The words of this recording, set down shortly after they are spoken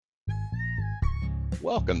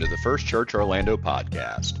Welcome to the First Church Orlando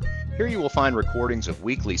podcast. Here you will find recordings of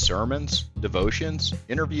weekly sermons, devotions,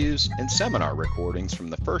 interviews, and seminar recordings from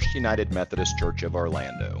the First United Methodist Church of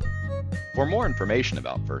Orlando. For more information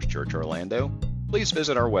about First Church Orlando, please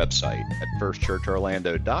visit our website at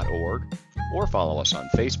firstchurchorlando.org or follow us on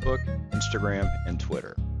Facebook, Instagram, and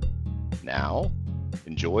Twitter. Now,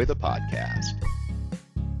 enjoy the podcast.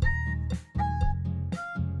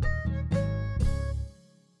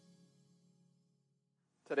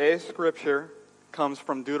 Today's scripture comes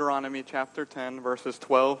from Deuteronomy chapter 10, verses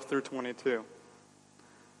 12 through 22.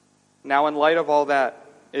 Now, in light of all that,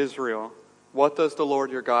 Israel, what does the Lord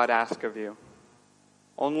your God ask of you?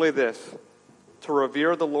 Only this, to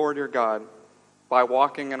revere the Lord your God by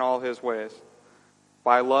walking in all his ways,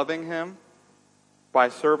 by loving him, by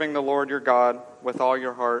serving the Lord your God with all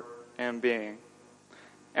your heart and being,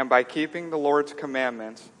 and by keeping the Lord's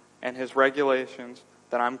commandments and his regulations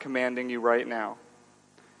that I'm commanding you right now.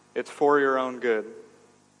 It's for your own good.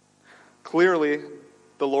 Clearly,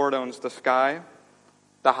 the Lord owns the sky,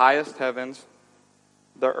 the highest heavens,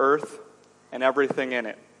 the earth, and everything in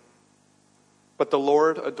it. But the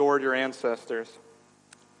Lord adored your ancestors,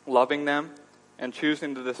 loving them and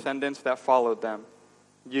choosing the descendants that followed them,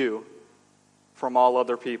 you, from all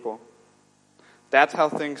other people. That's how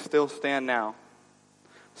things still stand now.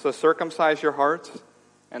 So circumcise your hearts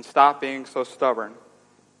and stop being so stubborn,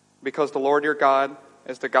 because the Lord your God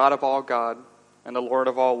is the God of all God and the Lord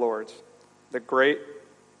of all lords, the great,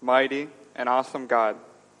 mighty, and awesome God,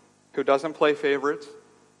 who doesn't play favorites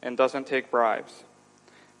and doesn't take bribes.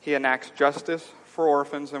 He enacts justice for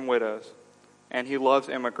orphans and widows, and he loves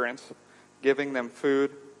immigrants, giving them food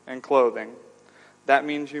and clothing. That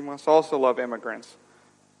means you must also love immigrants,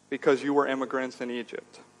 because you were immigrants in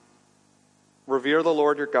Egypt. Revere the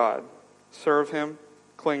Lord your God, serve him,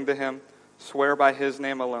 cling to him, swear by his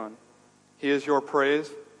name alone. He is your praise,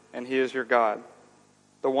 and he is your God,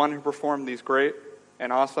 the one who performed these great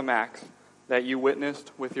and awesome acts that you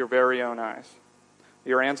witnessed with your very own eyes.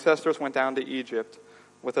 Your ancestors went down to Egypt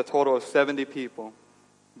with a total of 70 people,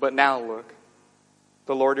 but now look,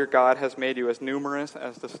 the Lord your God has made you as numerous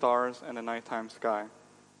as the stars in the nighttime sky.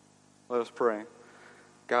 Let us pray.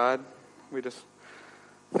 God, we just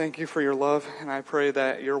thank you for your love, and I pray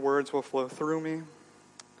that your words will flow through me,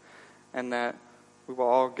 and that we will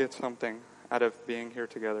all get something out of being here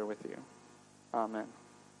together with you. Amen.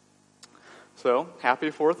 So,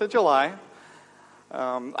 happy 4th of July.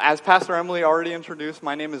 As Pastor Emily already introduced,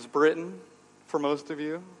 my name is Britton. For most of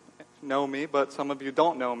you know me, but some of you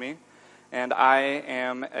don't know me. And I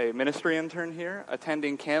am a ministry intern here,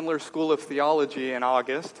 attending Candler School of Theology in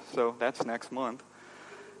August, so that's next month.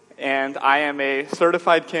 And I am a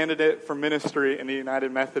certified candidate for ministry in the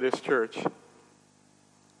United Methodist Church.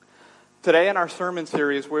 Today in our sermon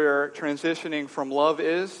series, we're transitioning from love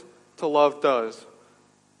is to love does.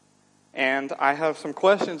 And I have some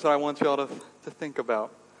questions that I want you all to think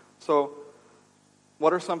about. So,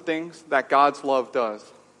 what are some things that God's love does?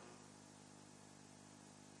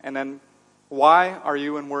 And then, why are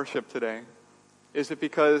you in worship today? Is it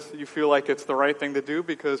because you feel like it's the right thing to do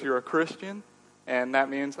because you're a Christian? And that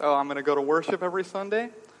means, I'm going to go to worship every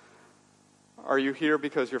Sunday? Are you here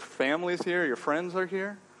because your family's here, your friends are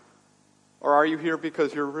here? Or are you here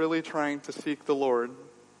because you're really trying to seek the Lord?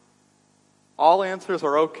 All answers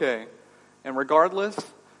are okay. And regardless,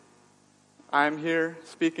 I'm here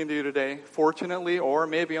speaking to you today, fortunately or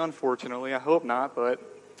maybe unfortunately, I hope not, but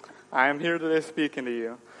I am here today speaking to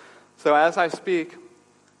you. So as I speak,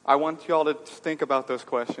 I want you all to think about those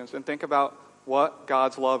questions and think about what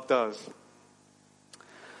God's love does.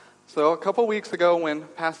 So a couple weeks ago when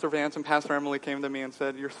Pastor Vance and Pastor Emily came to me and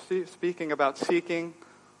said, you're speaking about seeking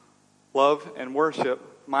love and worship,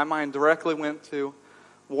 my mind directly went to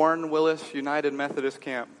Warren Willis United Methodist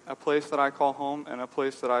Camp, a place that I call home and a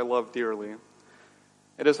place that I love dearly.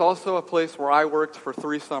 It is also a place where I worked for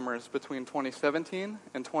 3 summers between 2017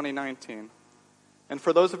 and 2019. And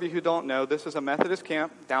for those of you who don't know, this is a Methodist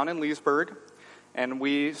camp down in Leesburg, and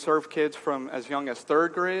we serve kids from as young as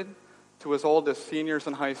 3rd grade to as old as seniors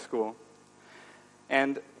in high school.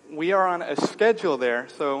 And we are on a schedule there,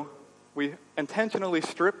 so we intentionally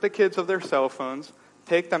strip the kids of their cell phones,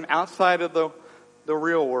 take them outside of the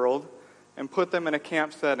real world, and put them in a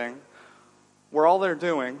camp setting where all they're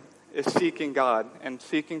doing is seeking God and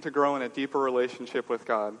seeking to grow in a deeper relationship with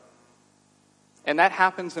God. And that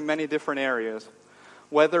happens in many different areas,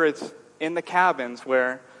 whether it's in the cabins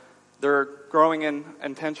where they're growing in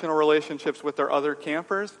intentional relationships with their other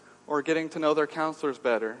campers or getting to know their counselors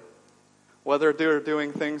better. Whether they're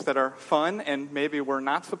doing things that are fun and maybe we're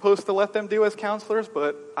not supposed to let them do as counselors,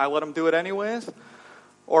 but I let them do it anyways.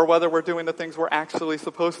 or whether we're doing the things we're actually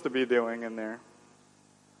supposed to be doing in there.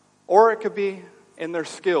 Or it could be in their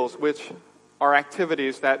skills, which are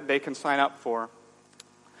activities that they can sign up for,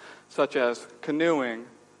 such as canoeing,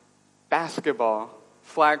 basketball,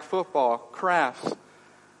 flag football, crafts,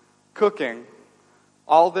 cooking.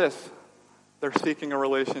 All this, they're seeking a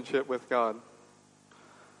relationship with God.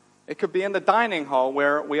 It could be in the dining hall,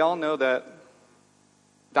 where we all know that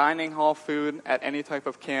dining hall food at any type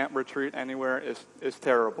of camp, retreat, anywhere is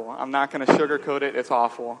terrible. I'm not going to sugarcoat it. It's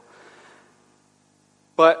awful.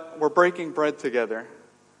 But we're breaking bread together,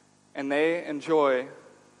 and they enjoy,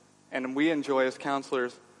 and we enjoy as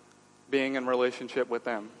counselors, being in relationship with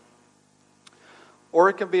them. Or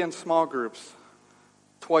it can be in small groups,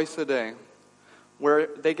 twice a day, where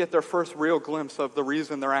they get their first real glimpse of the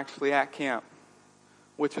reason they're actually at camp,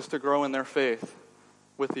 which is to grow in their faith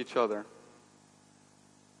with each other.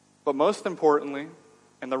 But most importantly,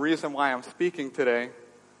 and the reason why I'm speaking today,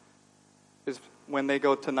 is when they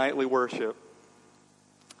go to nightly worship.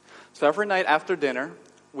 So every night after dinner,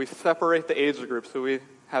 we separate the age groups. So we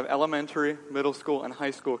have elementary, middle school, and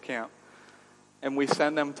high school camp. And we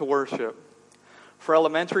send them to worship. For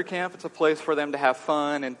elementary camp, it's a place for them to have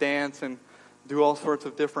fun and dance and do all sorts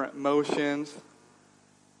of different motions.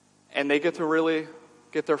 And they get to really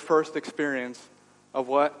get their first experience of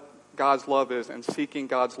what God's love is and seeking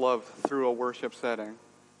God's love through a worship setting.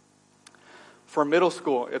 For middle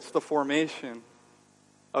school, it's the formation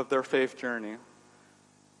of their faith journey.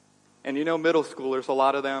 And you know, middle schoolers, a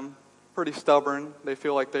lot of them, pretty stubborn. They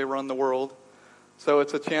feel like they run the world. So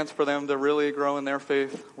it's a chance for them to really grow in their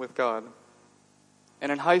faith with God.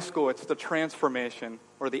 And in high school, it's the transformation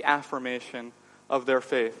or the affirmation of their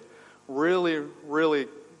faith. Really, really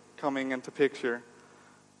coming into picture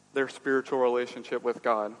their spiritual relationship with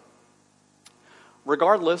God.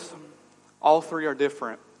 Regardless, all three are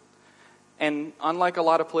different. And unlike a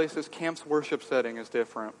lot of places, camp's worship setting is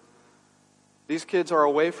different. These kids are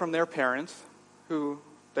away from their parents, who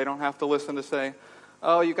they don't have to listen to say,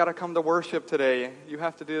 oh, you got to come to worship today. You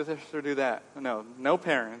have to do this or do that. No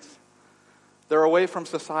parents. They're away from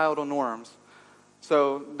societal norms.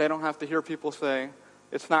 So they don't have to hear people say,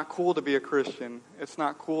 it's not cool to be a Christian. It's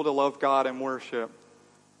not cool to love God and worship.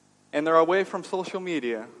 And they're away from social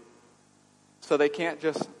media. So they can't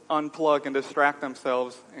just unplug and distract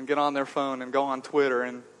themselves and get on their phone and go on Twitter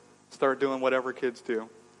and start doing whatever kids do.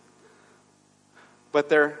 But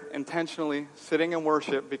they're intentionally sitting in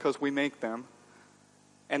worship because we make them.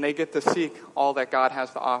 And they get to seek all that God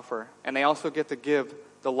has to offer. And they also get to give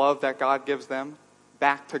the love that God gives them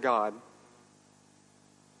back to God.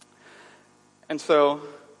 And so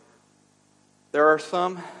there are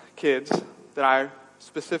some kids that I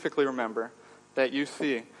specifically remember that you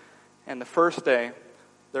see. And the first day,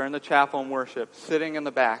 they're in the chapel and worship, sitting in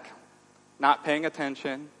the back, not paying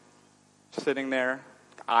attention, sitting there,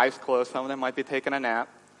 eyes closed. Some of them might be taking a nap.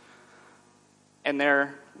 And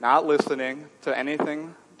they're not listening to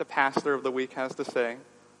anything the pastor of the week has to say,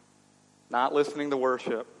 not listening to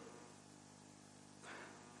worship.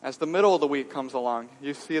 As the middle of the week comes along,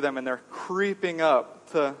 you see them and they're creeping up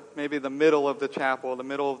to maybe the middle of the chapel, the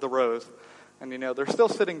middle of the rows. And they're still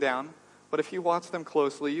sitting down, but if you watch them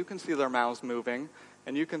closely, you can see their mouths moving,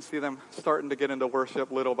 and you can see them starting to get into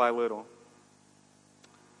worship little by little.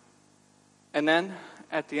 And then,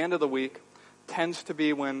 at the end of the week, tends to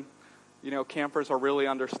be when, campers are really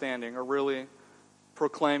understanding, or really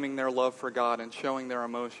proclaiming their love for God and showing their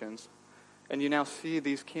emotions. And you now see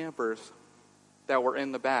these campers that were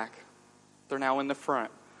in the back. They're now in the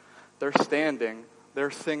front. They're standing.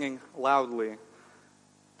 They're singing loudly.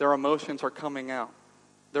 Their emotions are coming out.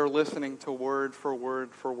 They're listening to word for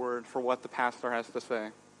word for word for what the pastor has to say.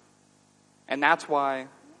 And that's why,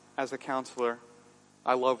 as a counselor,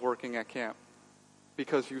 I love working at camp.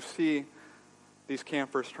 Because you see these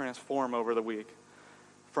campers transform over the week.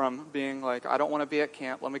 From being like, I don't want to be at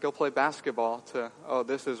camp, let me go play basketball, to, oh,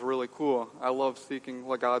 this is really cool. I love seeking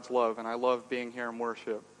God's love, and I love being here in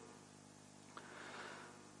worship.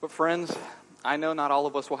 But friends, I know not all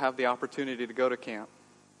of us will have the opportunity to go to camp.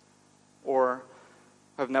 Or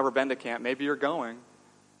have never been to camp. Maybe you're going.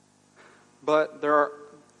 But there are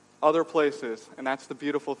other places, and that's the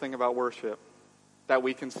beautiful thing about worship, that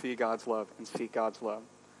we can see God's love and seek God's love.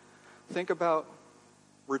 Think about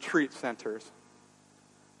retreat centers.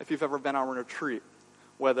 If you've ever been on a retreat,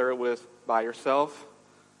 whether it was by yourself,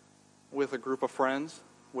 with a group of friends,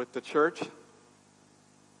 with the church,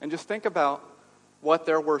 and just think about what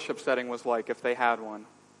their worship setting was like if they had one.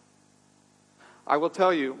 I will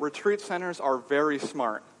tell you, retreat centers are very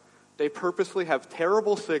smart. They purposely have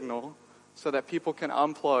terrible signal so that people can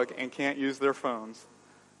unplug and can't use their phones.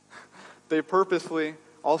 They purposely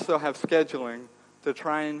also have scheduling to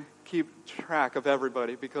try and keep track of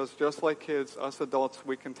everybody, because just like kids, us adults,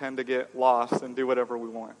 we can tend to get lost and do whatever we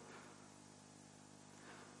want.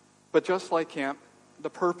 But just like camp, the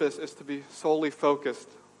purpose is to be solely focused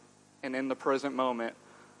and in the present moment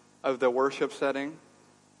of the worship setting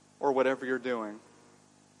or whatever you're doing.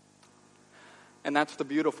 And that's the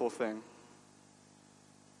beautiful thing.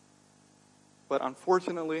 But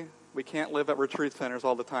unfortunately, we can't live at retreat centers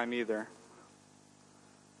all the time either.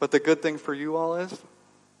 But the good thing for you all is,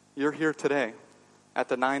 you're here today at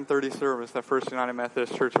the 9:30 service at First United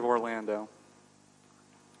Methodist Church of Orlando.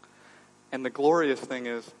 And the glorious thing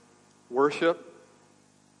is, worship,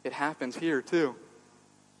 it happens here too.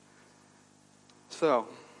 So,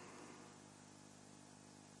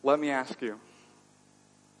 let me ask you,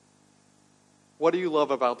 what do you love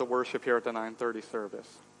about the worship here at the 9:30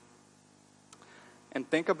 service? And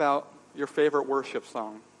think about your favorite worship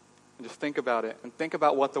song. And just think about it. And think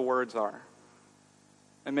about what the words are.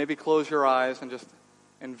 And maybe close your eyes and just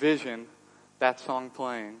envision that song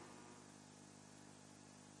playing.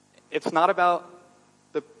 It's not about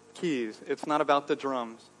the keys. It's not about the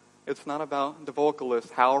drums. It's not about the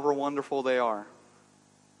vocalists, however wonderful they are.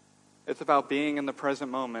 It's about being in the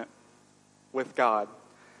present moment with God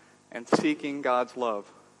and seeking God's love,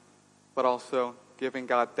 but also giving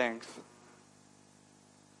God thanks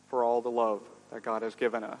for all the love that God has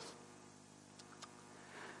given us.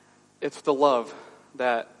 It's the love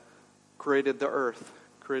that created the earth,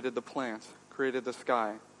 created the plants, created the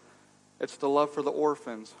sky. It's the love for the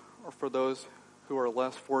orphans or for those who are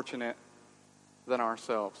less fortunate than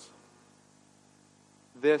ourselves.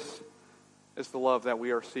 This is the love that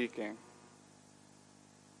we are seeking.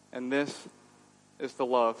 And this is the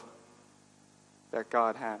love that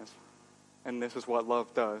God has. And this is what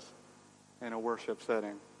love does in a worship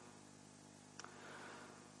setting.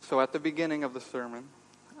 So at the beginning of the sermon,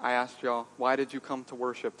 I asked y'all, why did you come to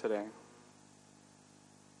worship today?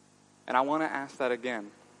 And I want to ask that again.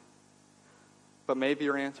 But maybe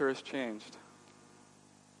your answer has changed.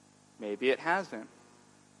 Maybe it hasn't.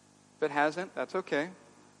 If it hasn't, that's okay.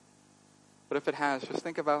 But if it has, just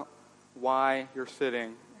think about why you're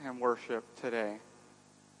sitting and worship today.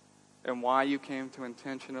 And why you came to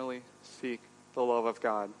intentionally seek the love of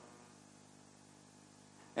God.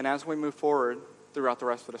 And as we move forward throughout the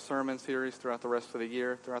rest of the sermon series, throughout the rest of the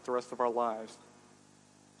year, throughout the rest of our lives,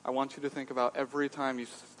 I want you to think about every time you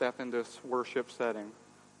step into this worship setting.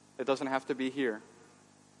 It doesn't have to be here.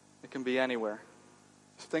 It can be anywhere.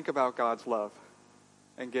 Just think about God's love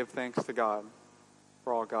and give thanks to God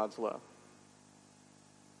for all God's love.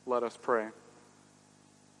 Let us pray.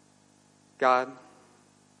 God,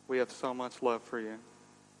 we have so much love for you.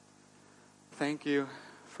 Thank you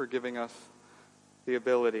for giving us the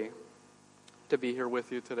ability to be here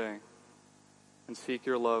with you today and seek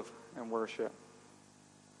your love and worship.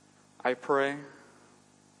 I pray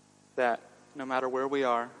that no matter where we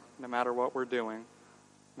are, no matter what we're doing,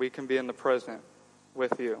 we can be in the present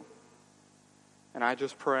with you. And I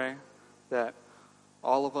just pray that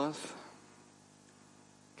all of us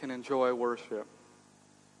can enjoy worship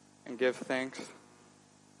and give thanks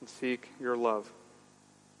and seek your love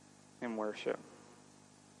in worship.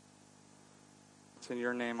 It's in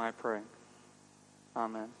your name I pray.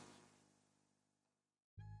 Amen.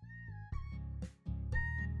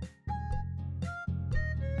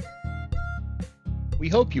 We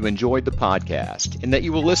hope you enjoyed the podcast and that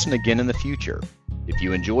you will listen again in the future. If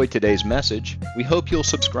you enjoyed today's message, we hope you'll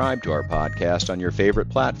subscribe to our podcast on your favorite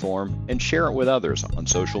platform and share it with others on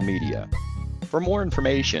social media. For more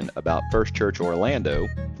information about First Church Orlando,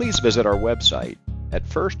 please visit our website at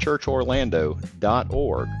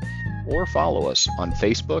firstchurchorlando.org or follow us on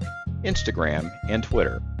Facebook, Instagram, and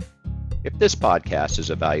Twitter. If this podcast is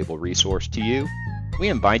a valuable resource to you, we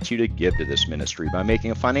invite you to give to this ministry by making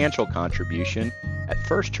a financial contribution at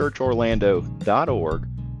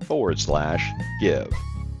firstchurchorlando.org/give.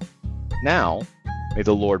 Now, may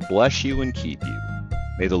the Lord bless you and keep you.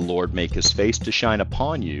 May the Lord make his face to shine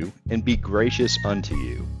upon you and be gracious unto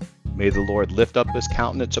you. May the Lord lift up his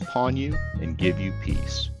countenance upon you and give you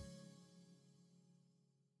peace.